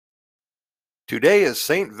Today is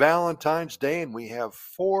St. Valentine's Day, and we have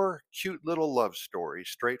four cute little love stories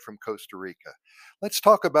straight from Costa Rica. Let's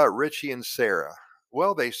talk about Richie and Sarah.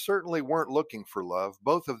 Well, they certainly weren't looking for love.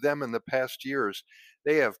 Both of them in the past years,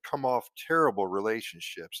 they have come off terrible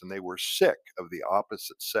relationships and they were sick of the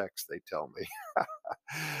opposite sex, they tell me.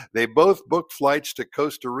 They both booked flights to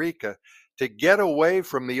Costa Rica to get away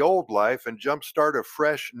from the old life and jumpstart a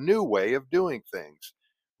fresh, new way of doing things.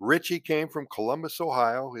 Richie came from Columbus,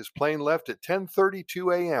 Ohio. His plane left at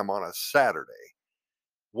 10:32 a.m. on a Saturday.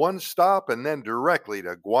 One stop and then directly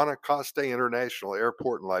to Guanacaste International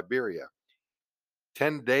Airport in Liberia.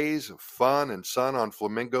 10 days of fun and sun on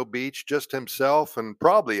Flamingo Beach, just himself and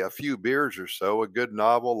probably a few beers or so, a good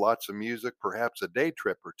novel, lots of music, perhaps a day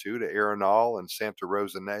trip or two to Arenal and Santa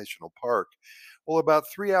Rosa National Park. Well, about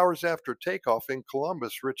 3 hours after takeoff in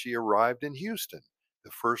Columbus, Richie arrived in Houston, the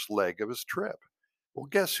first leg of his trip. Well,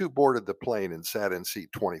 guess who boarded the plane and sat in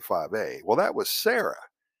seat 25A? Well, that was Sarah.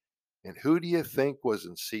 And who do you think was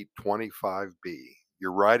in seat 25B?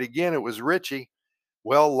 You're right again, it was Richie.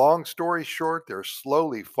 Well, long story short, they're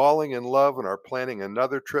slowly falling in love and are planning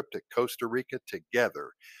another trip to Costa Rica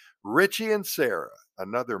together. Richie and Sarah,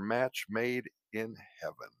 another match made in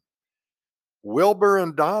heaven. Wilbur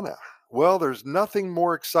and Donna. Well, there's nothing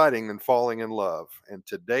more exciting than falling in love, and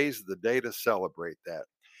today's the day to celebrate that.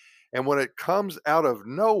 And when it comes out of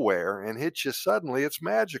nowhere and hits you suddenly, it's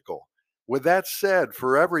magical. With that said,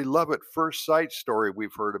 for every love at first sight story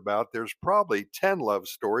we've heard about, there's probably 10 love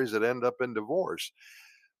stories that end up in divorce.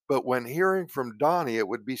 But when hearing from Donnie, it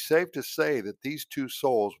would be safe to say that these two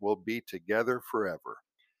souls will be together forever.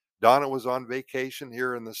 Donna was on vacation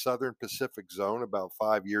here in the Southern Pacific Zone about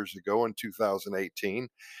 5 years ago in 2018.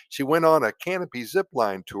 She went on a canopy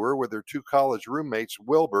zipline tour with her two college roommates,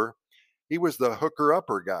 Wilbur. He was the hooker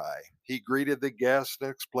upper guy. He greeted the guests and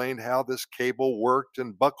explained how this cable worked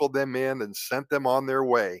and buckled them in and sent them on their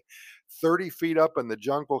way. 30 feet up in the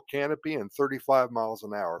jungle canopy and 35 miles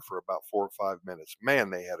an hour for about 4 or 5 minutes. Man,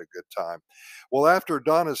 they had a good time. Well, after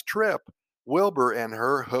Donna's trip, Wilbur and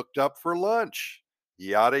her hooked up for lunch.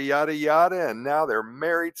 Yada, yada, yada. And now they're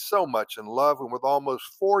married, so much in love, and with almost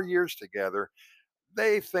 4 years together,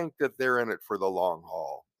 they think that they're in it for the long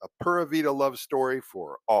haul. A Pura Vida love story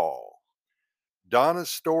for all. Donna's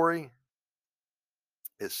story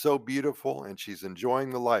is so beautiful, and she's enjoying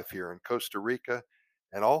the life here in Costa Rica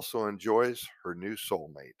and also enjoys her new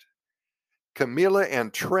soulmate. Camila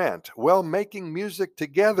and Trent, well, making music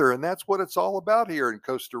together, and that's what it's all about here in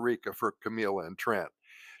Costa Rica for Camila and Trent.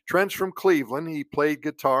 Trent's from Cleveland. He played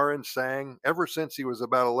guitar and sang ever since he was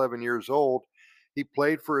about 11 years old. He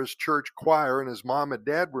played for his church choir, and his mom and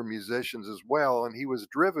dad were musicians as well, and he was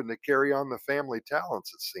driven to carry on the family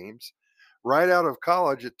talents, it seems. Right out of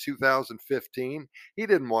college at 2015, he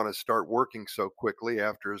didn't want to start working so quickly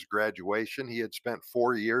after his graduation. He had spent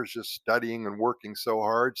 4 years just studying and working so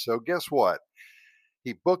hard. So, guess what?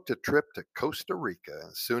 He booked a trip to Costa Rica.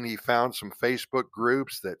 Soon he found some Facebook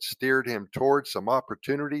groups that steered him towards some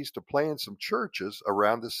opportunities to play in some churches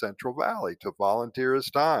around the Central Valley to volunteer his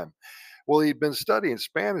time. Well, he'd been studying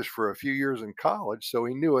Spanish for a few years in college, so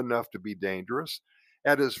he knew enough to be dangerous.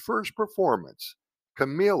 At his first performance,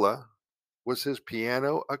 Camila was his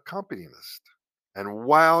piano accompanist. And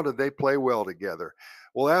wow, did they play well together.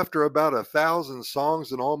 Well, after about 1,000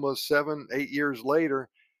 songs and almost 7, 8 years later,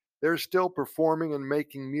 they're still performing and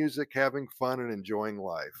making music, having fun and enjoying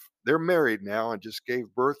life. They're married now and just gave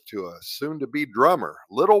birth to a soon to be drummer.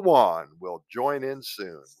 Little Juan will join in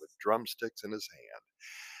soon with drumsticks in his hand.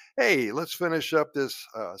 Hey, let's finish up this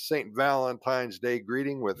St. Valentine's Day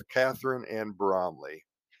greeting with Catherine and Bromley.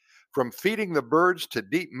 From feeding the birds to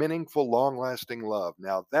deep, meaningful, long lasting love.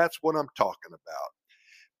 Now, that's what I'm talking about.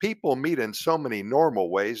 People meet in so many normal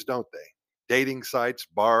ways, don't they? Dating sites,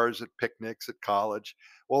 bars, at picnics, at college.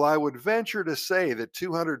 Well, I would venture to say that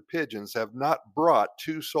 200 pigeons have not brought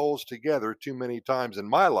two souls together too many times in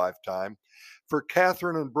my lifetime. For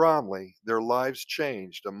Catherine and Bromley, their lives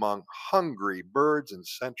changed among hungry birds in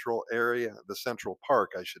the Central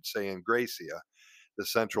Park, I should say, in Gracia, the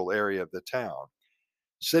central area of the town.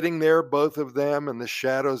 Sitting there, both of them in the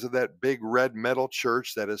shadows of that big red metal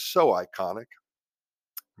church that is so iconic.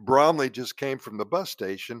 Bromley just came from the bus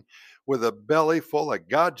station with a belly full of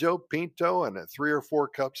Gallo Pinto and 3 or 4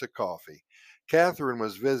 cups of coffee. Catherine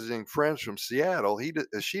was visiting friends from Seattle.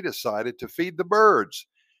 She decided to feed the birds.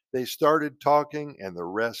 They started talking, and the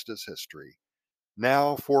rest is history.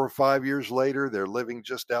 Now, 4 or 5 years later, they're living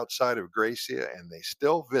just outside of Gracia, and they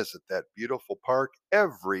still visit that beautiful park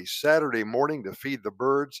every Saturday morning to feed the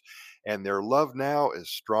birds, and their love now is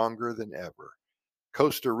stronger than ever.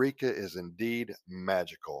 Costa Rica is indeed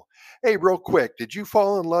magical. Hey, real quick, did you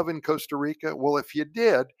fall in love in Costa Rica? Well, if you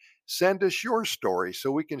did, send us your story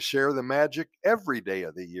so we can share the magic every day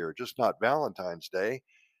of the year, just not Valentine's Day.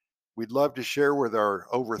 We'd love to share with our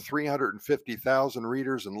over 350,000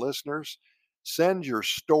 readers and listeners. Send your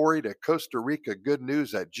story to Costa Rica Good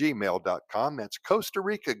News at gmail.com. That's Costa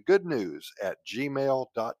Rica Good News at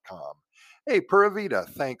gmail.com. Hey, Pura Vida,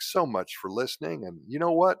 thanks so much for listening. And you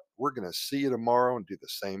know what? We're going to see you tomorrow and do the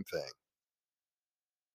same thing.